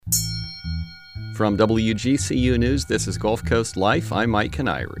From WGCU News, this is Gulf Coast Life. I'm Mike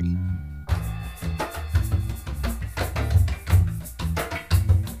Canary.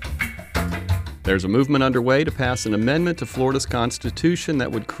 There's a movement underway to pass an amendment to Florida's Constitution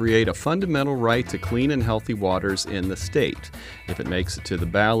that would create a fundamental right to clean and healthy waters in the state. If it makes it to the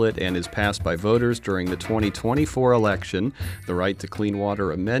ballot and is passed by voters during the 2024 election, the Right to Clean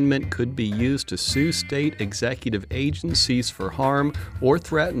Water Amendment could be used to sue state executive agencies for harm or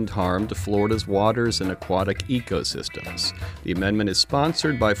threatened harm to Florida's waters and aquatic ecosystems. The amendment is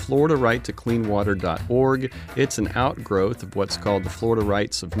sponsored by FloridaRightToCleanWater.org. It's an outgrowth of what's called the Florida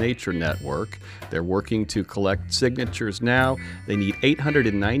Rights of Nature Network. They're working to collect signatures now. They need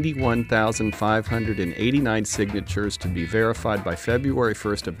 891,589 signatures to be verified by February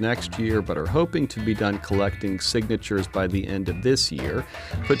 1st of next year, but are hoping to be done collecting signatures by the end of this year.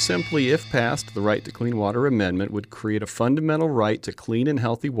 Put simply, if passed, the Right to Clean Water Amendment would create a fundamental right to clean and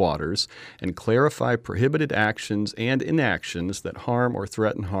healthy waters and clarify prohibited actions and inactions that harm or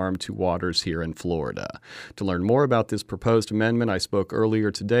threaten harm to waters here in Florida. To learn more about this proposed amendment, I spoke earlier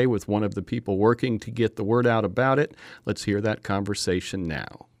today with one of the people working to get the word out about it. Let's hear that conversation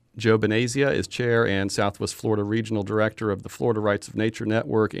now. Joe Bonasia is Chair and Southwest Florida Regional Director of the Florida Rights of Nature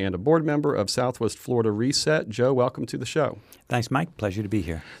Network and a board member of Southwest Florida Reset. Joe, welcome to the show. Thanks, Mike. Pleasure to be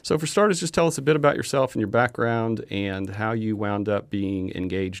here. So for starters, just tell us a bit about yourself and your background and how you wound up being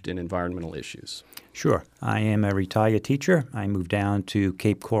engaged in environmental issues. Sure. I am a retired teacher. I moved down to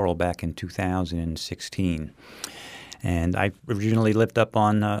Cape Coral back in 2016. And I originally lived up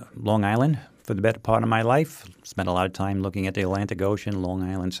on Long Island for the better part of my life. Spent a lot of time looking at the Atlantic Ocean, Long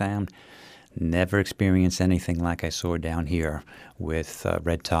Island Sound. Never experienced anything like I saw down here with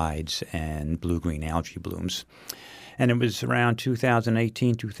red tides and blue-green algae blooms. And it was around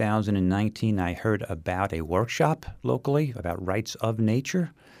 2018, 2019, I heard about a workshop locally about rights of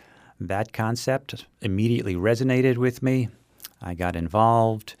nature. That concept immediately resonated with me. I got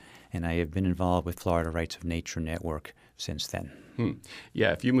involved, and I have been involved with Florida Rights of Nature Network since then.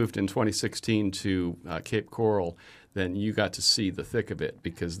 Yeah, if you moved in 2016 to Cape Coral, then you got to see the thick of it,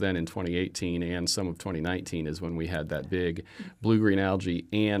 because then in 2018 and some of 2019 is when we had that big blue-green algae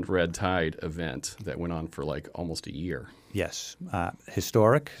and red tide event that went on for like almost a year. Yes.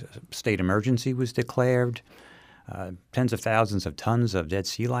 Historic. State emergency was declared. Tens of thousands of tons of dead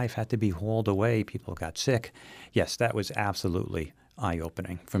sea life had to be hauled away. People got sick. Yes, that was absolutely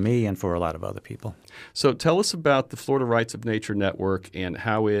eye-opening for me and for a lot of other people. So tell us about the Florida Rights of Nature Network and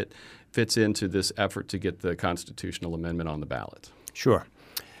how it fits into this effort to get the constitutional amendment on the ballot. Sure.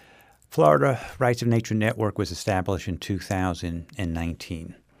 Florida Rights of Nature Network was established in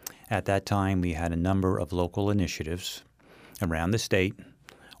 2019. At that time, we had a number of local initiatives around the state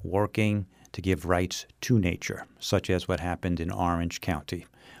working to give rights to nature, such as what happened in Orange County,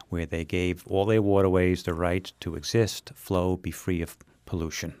 where they gave all their waterways the right to exist, flow, be free of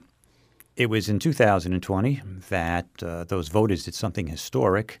pollution. It was in 2020 that those voters did something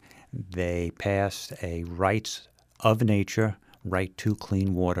historic. They passed a Rights of Nature, Right to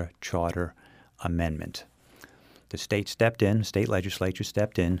Clean Water Charter Amendment. The state stepped in, state legislature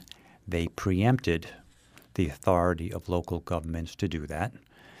stepped in. They preempted the authority of local governments to do that.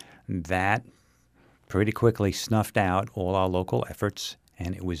 That pretty quickly snuffed out all our local efforts.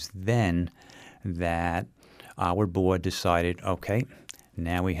 And it was then that our board decided, okay,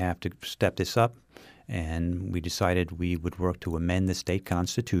 now we have to step this up. And we decided we would work to amend the state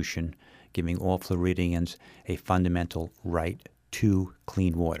constitution, giving all Floridians a fundamental right to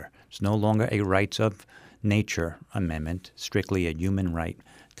clean water. It's no longer a rights of nature amendment, strictly a human right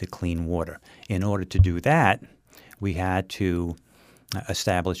to clean water. In order to do that, we had to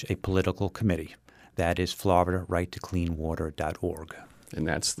establish a political committee. That is FloridaRightToCleanWater.org. And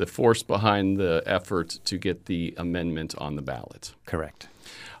that's the force behind the effort to get the amendment on the ballot. Correct.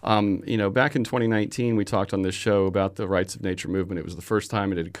 Back in 2019, we talked on this show about the Rights of Nature movement. It was the first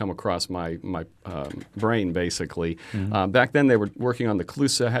time it had come across my brain, basically. Mm-hmm. Back then, they were working on the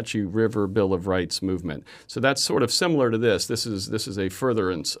Caloosahatchee River Bill of Rights movement. So that's sort of similar to this. This is a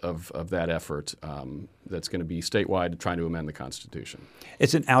furtherance of that effort that's going to be statewide trying to amend the Constitution.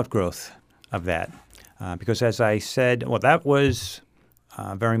 It's an outgrowth of that. Because as I said, that was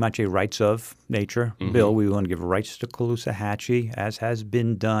very much a rights of nature bill. We want to give rights to Caloosahatchee, as has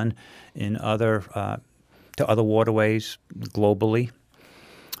been done in other waterways globally.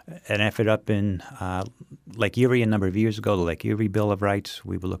 An effort up in Lake Erie a number of years ago, the Lake Erie Bill of Rights.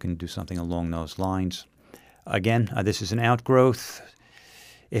 We were looking to do something along those lines. Again, this is an outgrowth.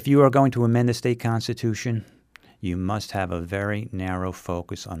 If you are going to amend the state constitution, you must have a very narrow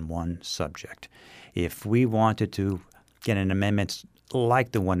focus on one subject. If we wanted to get an amendment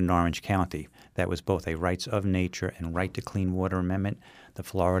like the one in Orange County that was both a rights of nature and right to clean water amendment, the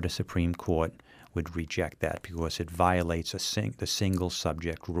Florida Supreme Court would reject that because it violates the single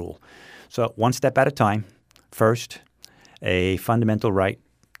subject rule. So one step at a time. First, a fundamental right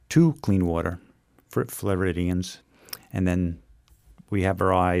to clean water for Floridians, and then we have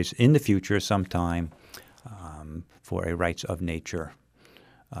our eyes in the future sometime for a rights of nature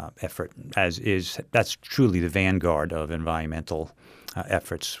effort, that's truly the vanguard of environmental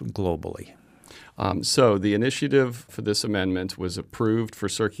efforts globally. So the initiative for this amendment was approved for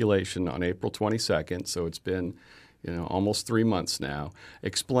circulation on April 22nd, so it's been almost 3 months now.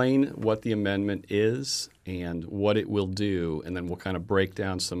 Explain what the amendment is and what it will do, and then we'll kind of break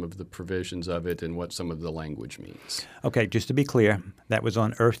down some of the provisions of it and what some of the language means. Okay, just to be clear, that was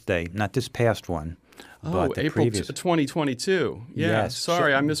on Earth Day, not this past one. Oh, April 2022. Yeah, yes.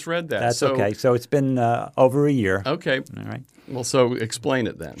 Sorry, I misread that. That's okay. So it's been over a year. Okay. All right. Well, so explain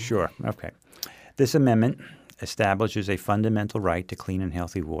it then. Sure. Okay. This amendment establishes a fundamental right to clean and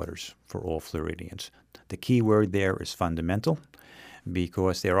healthy waters for all Floridians. The key word there is fundamental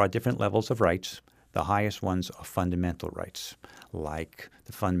because there are different levels of rights. The highest ones are fundamental rights, like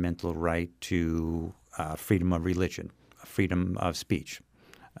the fundamental right to freedom of religion, freedom of speech,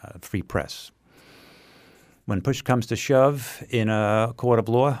 free press. When push comes to shove in a court of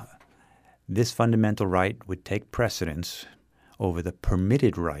law, this fundamental right would take precedence over the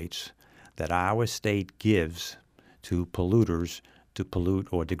permitted rights that our state gives to polluters to pollute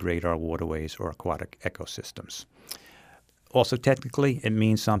or degrade our waterways or aquatic ecosystems. Also, technically, it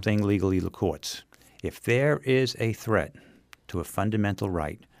means something legally to the courts. If there is a threat to a fundamental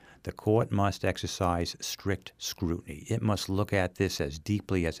right, the court must exercise strict scrutiny. It must look at this as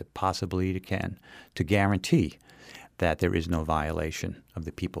deeply as it possibly can to guarantee that there is no violation of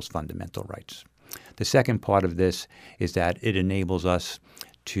the people's fundamental rights. The second part of this is that it enables us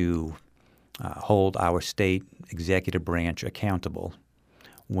to hold our state executive branch accountable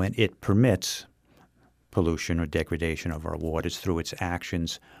when it permits pollution or degradation of our waters through its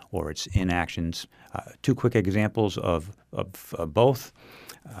actions or its inactions. Two quick examples of both.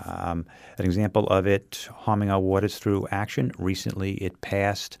 An example of it harming our waters through action. Recently, it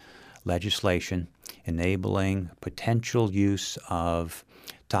passed legislation enabling potential use of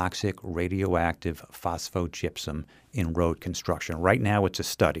toxic radioactive phosphogypsum in road construction. Right now, it's a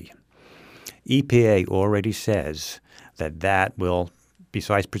study. EPA already says that will,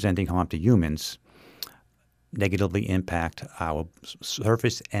 besides presenting harm to humans, negatively impact our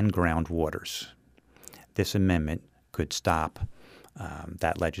surface and groundwaters. This amendment could stop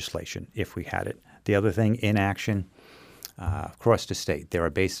that legislation if we had it. The other thing, in action, across the state, there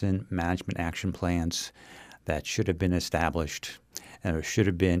are basin management action plans that should have been established and should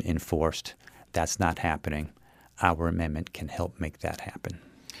have been enforced. That's not happening. Our amendment can help make that happen.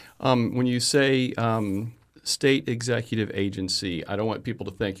 When you say state executive agency, I don't want people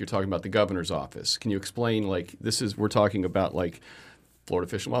to think you're talking about the governor's office. Can you explain, we're talking about Florida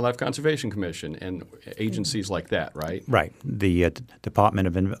Fish and Wildlife Conservation Commission and agencies like that, right? Right. The Department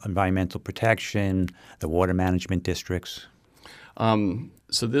of Environmental Protection, the water management districts.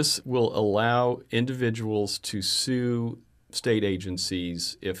 So this will allow individuals to sue state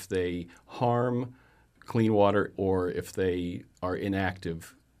agencies if they harm clean water or if they are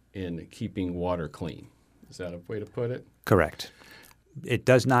inactive in keeping water clean. Is that a way to put it? Correct. It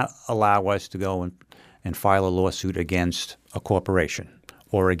does not allow us to go and file a lawsuit against a corporation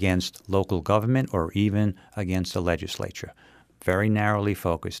or against local government or even against the legislature. Very narrowly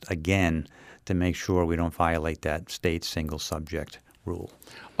focused, again, to make sure we don't violate that state single subject rule.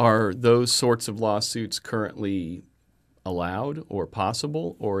 Are those sorts of lawsuits currently allowed or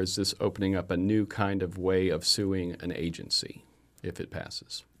possible, or is this opening up a new kind of way of suing an agency if it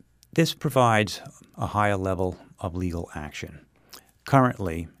passes? This provides a higher level of legal action.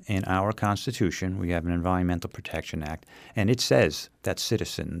 Currently, in our Constitution, we have an Environmental Protection Act, and it says that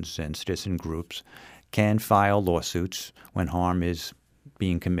citizens and citizen groups can file lawsuits when harm is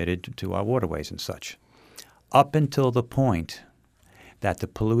being committed to our waterways and such, up until the point that the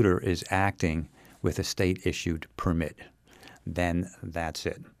polluter is acting with a state-issued permit. Then that's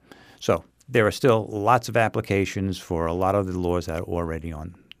it. So there are still lots of applications for a lot of the laws that are already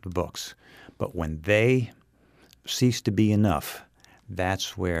on the books. But when they cease to be enough,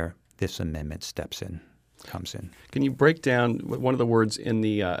 that's where this amendment comes in. Can you break down one of the words in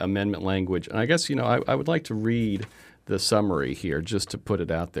the amendment language? And I guess, I would like to read the summary here, just to put it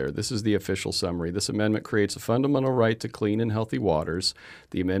out there. This is the official summary. This amendment creates a fundamental right to clean and healthy waters.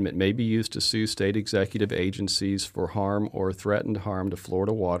 The amendment may be used to sue state executive agencies for harm or threatened harm to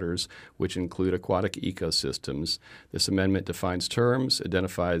Florida waters, which include aquatic ecosystems. This amendment defines terms,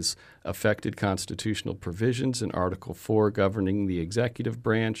 identifies affected constitutional provisions in Article 4 governing the executive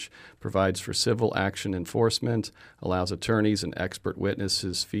branch, provides for civil action enforcement, allows attorneys and expert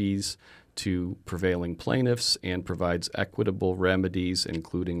witnesses fees to prevailing plaintiffs, and provides equitable remedies,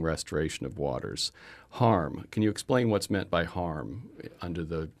 including restoration of waters. Harm. Can you explain what's meant by harm under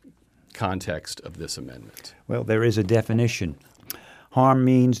the context of this amendment? Well, there is a definition. Harm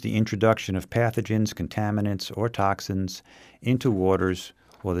means the introduction of pathogens, contaminants, or toxins into waters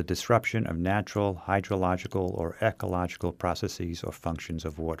or the disruption of natural, hydrological, or ecological processes or functions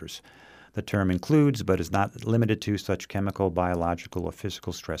of waters. The term includes, but is not limited to, such chemical, biological, or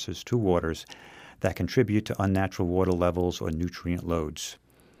physical stresses to waters that contribute to unnatural water levels or nutrient loads,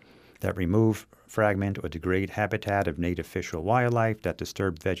 that remove, fragment, or degrade habitat of native fish or wildlife, that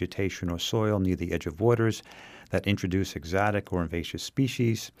disturb vegetation or soil near the edge of waters, that introduce exotic or invasive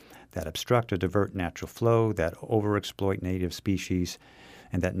species, that obstruct or divert natural flow, that overexploit native species,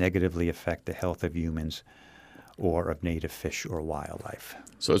 and that negatively affect the health of humans or of native fish or wildlife.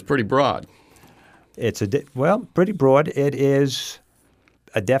 So it's pretty broad. It's pretty broad. It is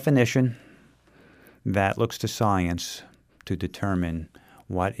a definition that looks to science to determine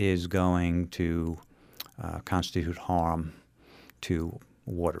what is going to constitute harm to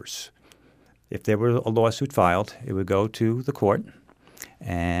waters. If there were a lawsuit filed, it would go to the court,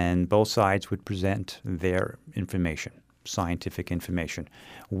 and both sides would present their information, scientific information.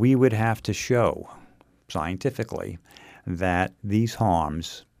 We would have to show scientifically that these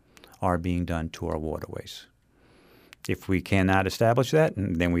harms are being done to our waterways. If we cannot establish that,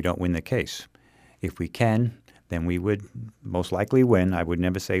 then we don't win the case. If we can, then we would most likely win. I would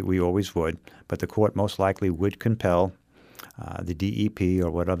never say we always would, but the court most likely would compel the DEP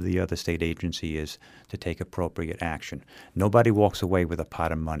or whatever the other state agency is to take appropriate action. Nobody walks away with a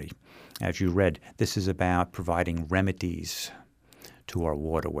pot of money. As you read, this is about providing remedies to our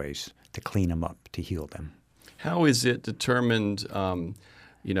waterways, to clean them up, to heal them. How is it determined,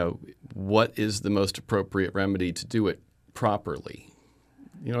 what is the most appropriate remedy to do it properly?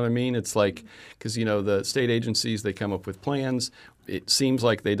 You know what I mean? It's like, because, the state agencies, they come up with plans. It seems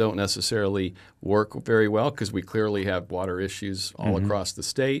like they don't necessarily work very well because we clearly have water issues all across the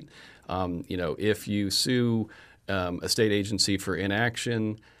state. If you sue a state agency for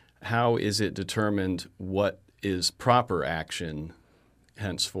inaction, how is it determined what is proper action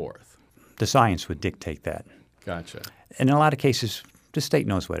henceforth? The science would dictate that. Gotcha. In a lot of cases, the state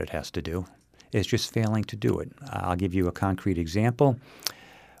knows what it has to do. It's just failing to do it. I'll give you a concrete example.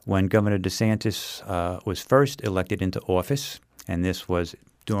 When Governor DeSantis was first elected into office, and this was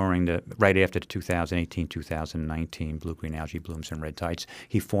right after the 2018-2019 blue-green algae blooms and red tides,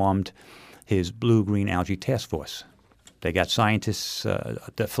 he formed his blue-green algae task force. They got scientists,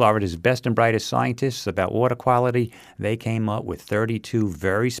 Florida's best and brightest scientists about water quality. They came up with 32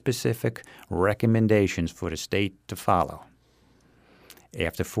 very specific recommendations for the state to follow.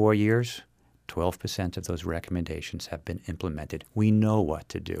 After 4 years, 12% of those recommendations have been implemented. We know what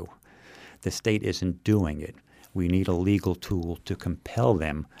to do. The state isn't doing it. We need a legal tool to compel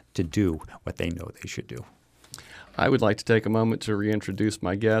them to do what they know they should do. I would like to take a moment to reintroduce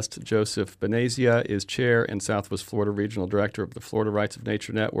my guest. Joseph Bonasia is Chair and Southwest Florida Regional Director of the Florida Rights of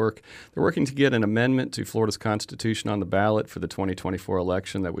Nature Network. They're working to get an amendment to Florida's Constitution on the ballot for the 2024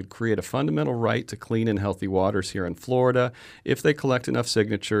 election that would create a fundamental right to clean and healthy waters here in Florida. If they collect enough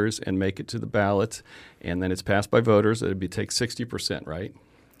signatures and make it to the ballot, and then it's passed by voters, it would take 60%, right?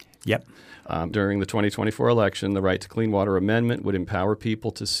 Yep. During the 2024 election, the Right to Clean Water Amendment would empower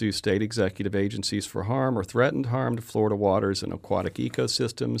people to sue state executive agencies for harm or threatened harm to Florida waters and aquatic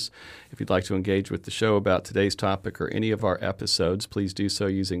ecosystems. If you'd like to engage with the show about today's topic or any of our episodes, please do so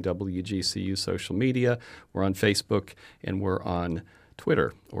using WGCU social media. We're on Facebook and we're on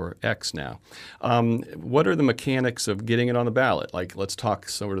Twitter, or X now. What are the mechanics of getting it on the ballot? Like, let's talk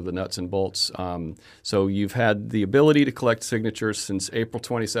sort of the nuts and bolts. So you've had the ability to collect signatures since April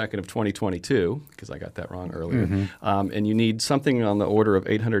 22nd of 2022, because I got that wrong earlier. And you need something on the order of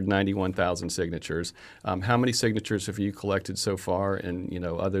 891,000 signatures. How many signatures have you collected so far? And,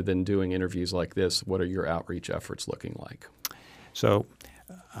 other than doing interviews like this, what are your outreach efforts looking like? So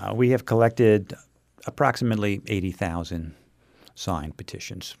we have collected approximately 80,000 signed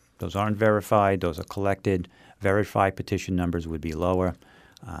petitions. Those aren't verified. Those are collected. Verified petition numbers would be lower.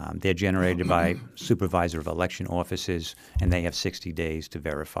 They're generated by supervisor of election offices, and they have 60 days to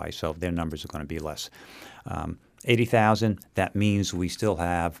verify, so their numbers are going to be less. 80,000, that means we still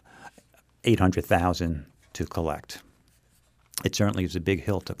have 800,000 to collect. It certainly is a big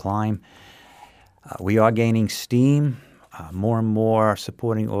hill to climb. We are gaining steam. More and more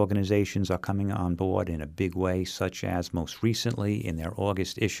supporting organizations are coming on board in a big way, such as most recently in their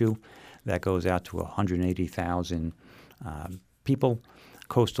August issue that goes out to 180,000 people.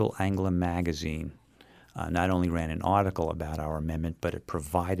 Coastal Angler Magazine not only ran an article about our amendment, but it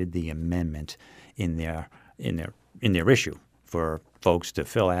provided the amendment in their issue for folks to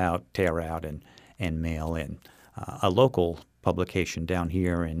fill out, tear out, and mail in. A local publication down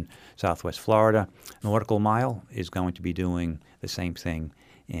here in Southwest Florida, Nautical Mile, is going to be doing the same thing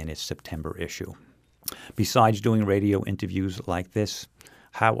in its September issue. Besides doing radio interviews like this,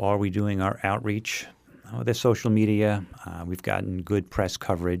 how are we doing our outreach? There's social media. We've gotten good press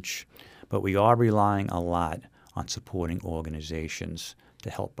coverage, but we are relying a lot on supporting organizations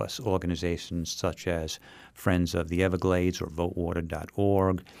to help us. Organizations such as Friends of the Everglades or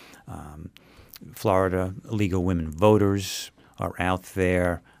votewater.org. Florida League of Women Voters are out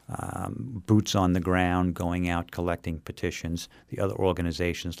there, boots on the ground, going out collecting petitions. The other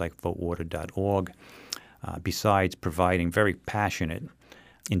organizations like votewater.org, besides providing very passionate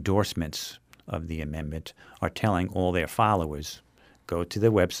endorsements of the amendment, are telling all their followers, go to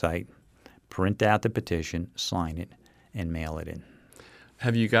their website, print out the petition, sign it, and mail it in.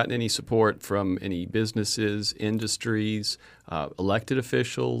 Have you gotten any support from any businesses, industries, elected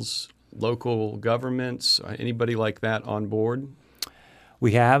officials, local governments, anybody like that on board?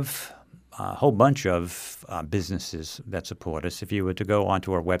 We have a whole bunch of businesses that support us. If you were to go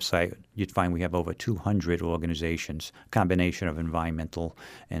onto our website, you'd find we have over 200 organizations, combination of environmental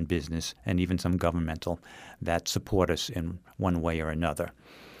and business and even some governmental, that support us in one way or another.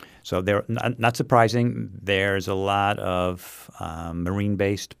 So they're not surprising. There's a lot of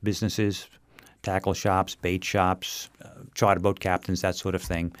marine-based businesses, tackle shops, bait shops, charter boat captains, that sort of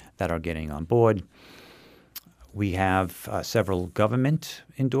thing, that are getting on board. We have several government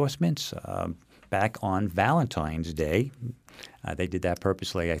endorsements. Back on Valentine's Day, they did that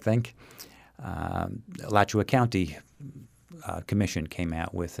purposely, I think. Alachua County Commission came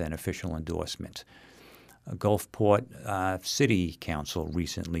out with an official endorsement. Gulfport City Council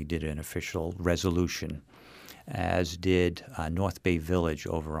recently did an official resolution, as did North Bay Village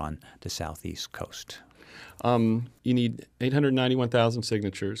over on the southeast coast. You need 891,000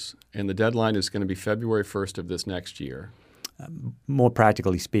 signatures, and the deadline is going to be February 1st of this next year. More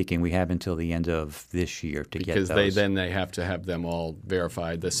practically speaking, we have until the end of this year to get those. Because they have to have them all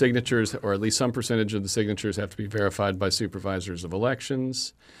verified. The signatures, or at least some percentage of the signatures, have to be verified by supervisors of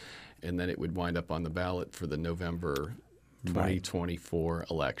elections, and then it would wind up on the ballot for the November 2024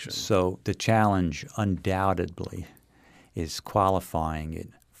 election. So the challenge undoubtedly is qualifying it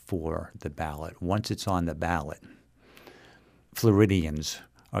for the ballot. Once it's on the ballot, Floridians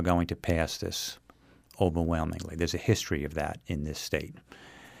are going to pass this overwhelmingly. There's a history of that in this state.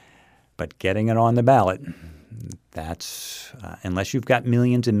 But getting it on the ballot, that's unless you've got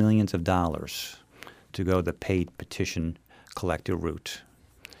millions and millions of dollars to go the paid petition collector route,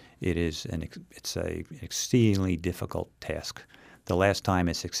 it's an exceedingly difficult task. The last time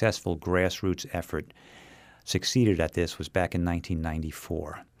a successful grassroots effort succeeded at this was back in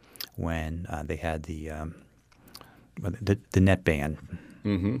 1994, when they had the net ban.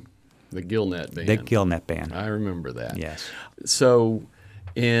 Mm-hmm. The gillnet ban. The gillnet ban. I remember that. Yes. So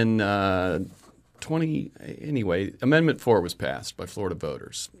in Amendment 4 was passed by Florida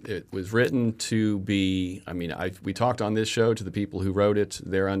voters. It was written to be, we talked on this show to the people who wrote it.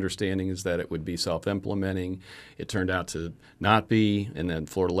 Their understanding is that it would be self-implementing. It turned out to not be, and then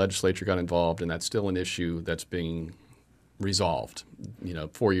Florida legislature got involved, and that's still an issue that's being resolved,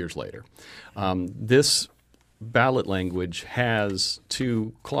 4 years later. This ballot language has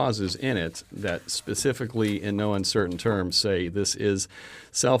two clauses in it that specifically, in no uncertain terms, say this is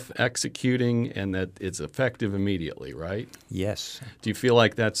self-executing and that it's effective immediately, right? Yes. Do you feel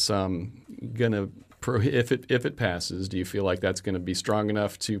like that's going to, if it passes, do you feel like that's going to be strong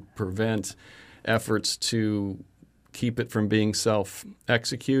enough to prevent efforts to keep it from being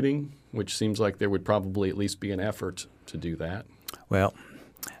self-executing, which seems like there would probably at least be an effort to do that? Well,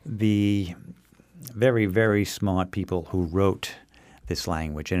 the very, very smart people who wrote this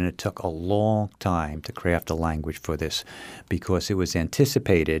language, and it took a long time to craft a language for this because it was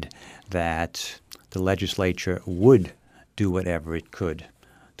anticipated that the legislature would do whatever it could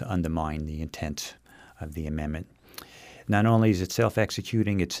to undermine the intent of the amendment. Not only is it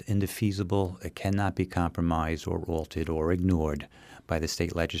self-executing, it's indefeasible. It cannot be compromised or altered or ignored by the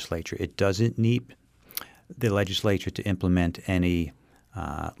state legislature. It doesn't need the legislature to implement any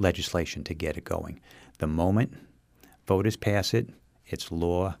legislation to get it going. The moment Voters pass it, it's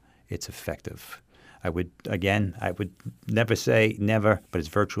law, it's effective. I would never say never, but it's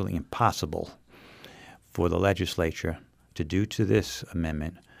virtually impossible for the legislature to do to this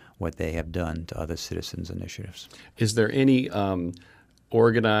amendment what they have done to other citizens' initiatives. Is there any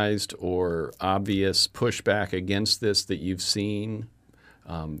organized or obvious pushback against this that you've seen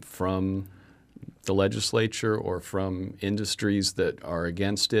from the legislature or from industries that are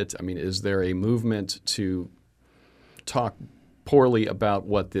against it? I mean, is there a movement to talk poorly about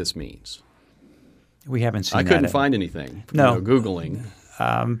what this means? We haven't seen that. I couldn't find anything. No. Googling.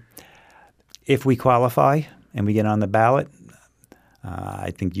 If we qualify and we get on the ballot, I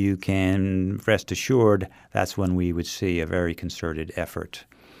think you can rest assured that's when we would see a very concerted effort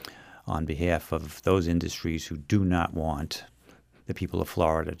on behalf of those industries who do not want the people of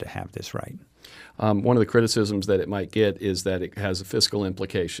Florida to have this right. One of the criticisms that it might get is that it has a fiscal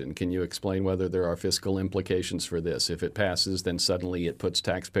implication. Can you explain whether there are fiscal implications for this? If it passes, then suddenly it puts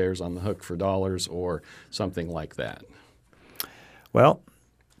taxpayers on the hook for dollars or something like that. Well,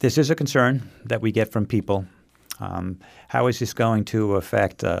 this is a concern that we get from people. How is this going to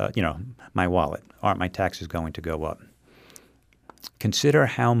affect, my wallet? Aren't my taxes going to go up? Consider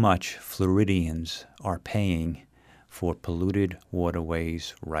how much Floridians are paying for polluted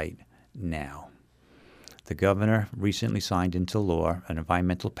waterways right now. The governor recently signed into law an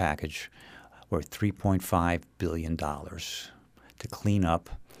environmental package worth $3.5 billion to clean up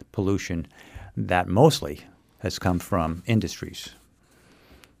pollution that mostly has come from industries.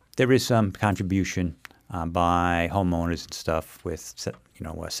 There is some contribution by homeowners and stuff with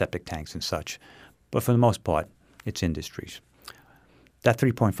septic tanks and such, but for the most part, it's industries. That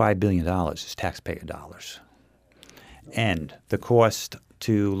 $3.5 billion is taxpayer dollars. And the cost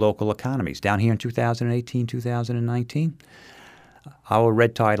to local economies. Down here in 2018, 2019, our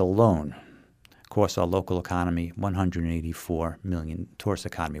red tide alone cost our local economy $184 million, tourist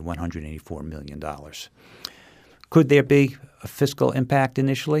economy $184 million. Could there be a fiscal impact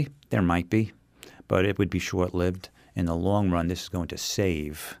initially? There might be, but it would be short-lived. In the long run, this is going to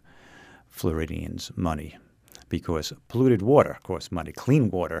save Floridians money because polluted water costs money.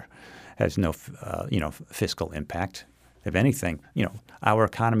 Clean water has no, fiscal impact. If anything, our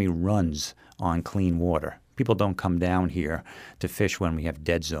economy runs on clean water. People don't come down here to fish when we have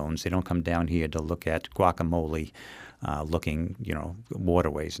dead zones. They don't come down here to look at guacamole looking,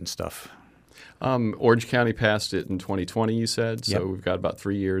 waterways and stuff. Orange County passed it in 2020, you said, so Yep. We've got about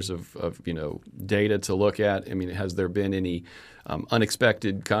 3 years of data to look at. I mean, has there been any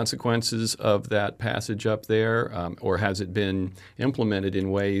unexpected consequences of that passage up there, or has it been implemented in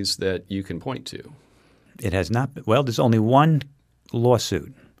ways that you can point to? It has not been. Well, there's only one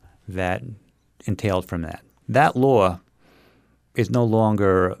lawsuit that entailed from that. That law is no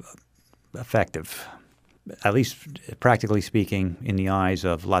longer effective, at least practically speaking, in the eyes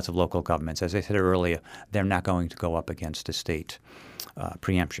of lots of local governments. As I said earlier, they're not going to go up against the state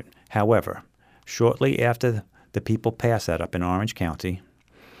preemption. However, shortly after the people passed that up in Orange County,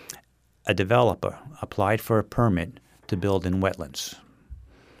 a developer applied for a permit to build in wetlands.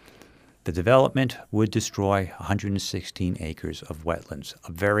 The development would destroy 116 acres of wetlands,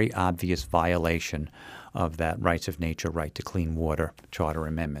 a very obvious violation of that Rights of Nature, Right to Clean Water Charter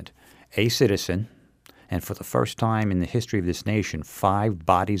Amendment. A citizen, and for the first time in the history of this nation, 5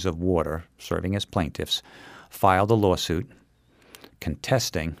 bodies of water serving as plaintiffs filed a lawsuit to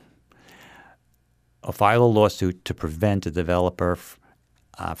prevent the developer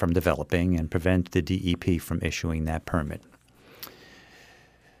from developing and prevent the DEP from issuing that permit.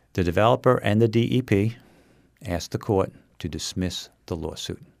 The developer and the DEP asked the court to dismiss the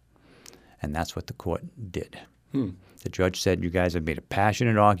lawsuit, and that's what the court did. The judge said, you guys have made a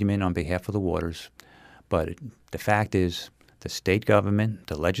passionate argument on behalf of the waters, but the fact is the state government,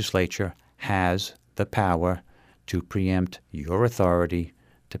 the legislature, has the power to preempt your authority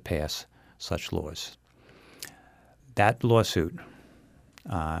to pass such laws. That lawsuit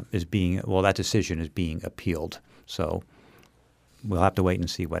that decision is being appealed, so we'll have to wait and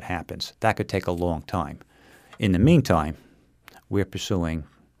see what happens. That could take a long time. In the meantime, we're pursuing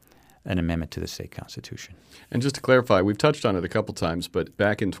an amendment to the state constitution. And just to clarify, we've touched on it a couple times, but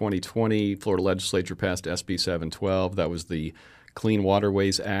back in 2020, Florida legislature passed SB 712. That was the Clean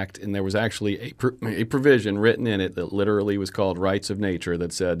Waterways Act, and there was actually a provision written in it that literally was called Rights of Nature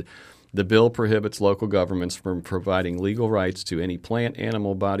that said The bill prohibits local governments from providing legal rights to any plant,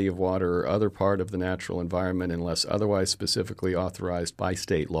 animal, body of water, or other part of the natural environment unless otherwise specifically authorized by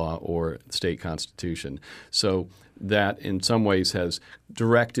state law or state constitution. So that in some ways has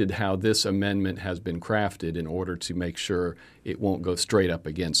directed how this amendment has been crafted in order to make sure it won't go straight up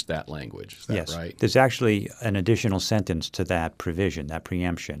against that language. Is that yes. right? There's actually an additional sentence to that provision, that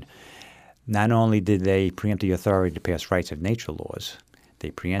preemption. Not only did they preempt the authority to pass rights of nature laws, they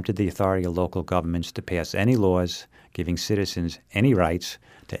preempted the authority of local governments to pass any laws giving citizens any rights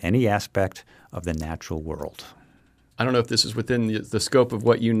to any aspect of the natural world. I don't know if this is within the scope of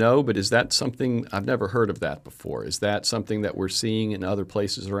what you know, but is that something – I've never heard of that before. Is that something that we're seeing in other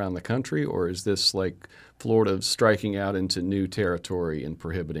places around the country, or is this like Florida striking out into new territory and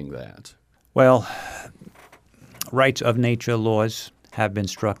prohibiting that? Well, rights of nature laws have been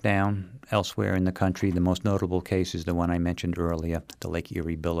struck down elsewhere in the country. The most notable case is the one I mentioned earlier, the Lake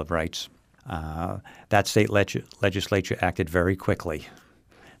Erie Bill of Rights. That state legislature acted very quickly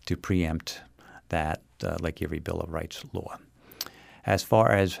to preempt that Lake Erie Bill of Rights law. As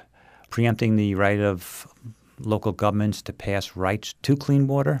far as preempting the right of local governments to pass rights to clean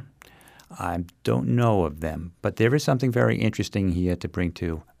water, I don't know of them. But there is something very interesting here to bring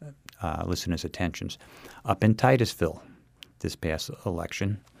to listeners' attentions. Up in Titusville this past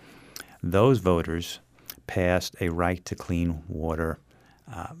election, those voters passed a right to clean water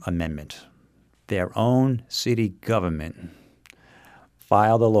amendment. Their own city government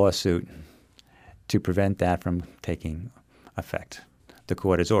filed a lawsuit to prevent that from taking effect. The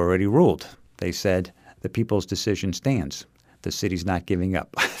court has already ruled. They said the people's decision stands. The city's not giving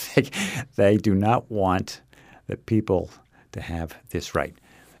up. They do not want the people to have this right.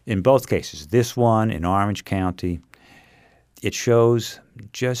 In both cases, this one in Orange County, it shows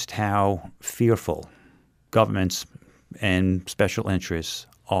just how fearful governments and special interests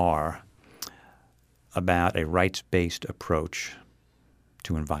are about a rights-based approach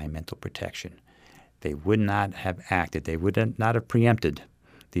to environmental protection. They would not have acted, they would not have preempted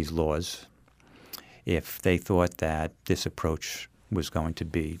these laws if they thought that this approach was going to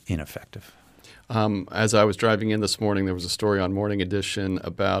be ineffective. As I was driving in this morning, there was a story on Morning Edition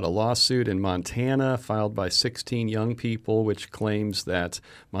about a lawsuit in Montana filed by 16 young people, which claims that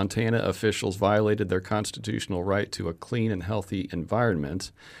Montana officials violated their constitutional right to a clean and healthy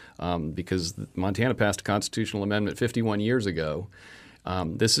environment because Montana passed a constitutional amendment 51 years ago.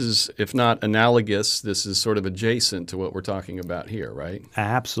 This is, if not analogous, this is sort of adjacent to what we're talking about here, right?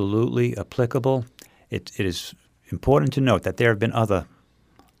 Absolutely applicable. It is important to note that there have been other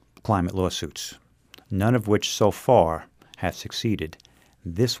climate lawsuits, none of which so far have succeeded.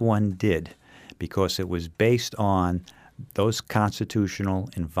 This one did because it was based on those constitutional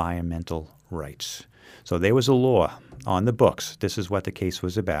environmental rights. So there was a law on the books, this is what the case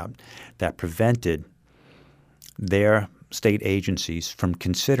was about, that prevented their state agencies from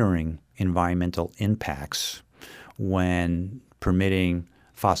considering environmental impacts when permitting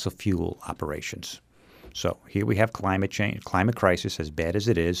fossil fuel operations. So here we have climate change, climate crisis, as bad as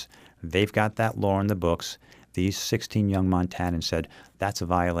it is. They've got that law in the books. These 16 young Montanans said, that's a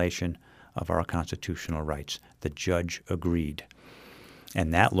violation of our constitutional rights. The judge agreed.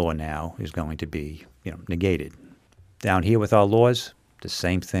 And that law now is going to be, negated. Down here with our laws, the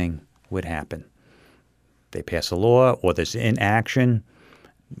same thing would happen. They pass a law or there's inaction.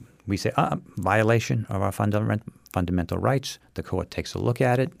 We say, violation of our fundamental rights. The court takes a look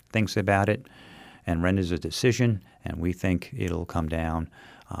at it, thinks about it, and renders a decision, and we think it'll come down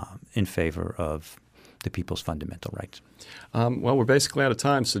in favor of the people's fundamental rights. Well, we're basically out of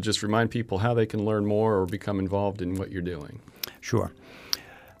time, so just remind people how they can learn more or become involved in what you're doing. Sure.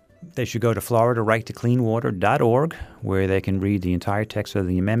 They should go to FloridaRightToCleanWater.org, where they can read the entire text of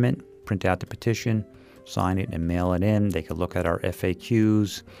the amendment, print out the petition, sign it, and mail it in. They can look at our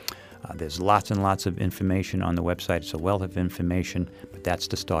FAQs. There's lots and lots of information on the website. It's a wealth of information, but that's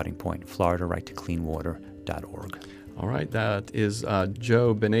the starting point, FloridaRightToCleanWater.org. All right, that is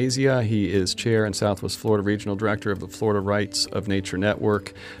Joe Bonasia. He is Chair and Southwest Florida Regional Director of the Florida Rights of Nature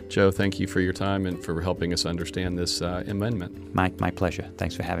Network. Joe, thank you for your time and for helping us understand this amendment. My pleasure.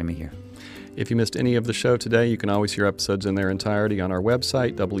 Thanks for having me here. If you missed any of the show today, you can always hear episodes in their entirety on our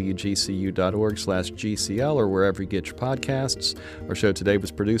website, wgcu.org/GCL, or wherever you get your podcasts. Our show today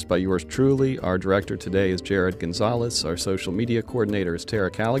was produced by yours truly. Our director today is Jared Gonzalez. Our social media coordinator is Tara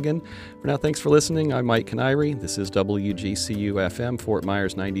Callaghan. For now, thanks for listening. I'm Mike Canary. This is WGCU-FM, Fort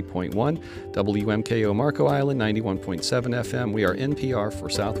Myers 90.1, WMKO Marco Island 91.7 FM. We are NPR for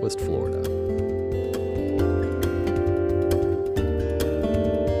Southwest Florida.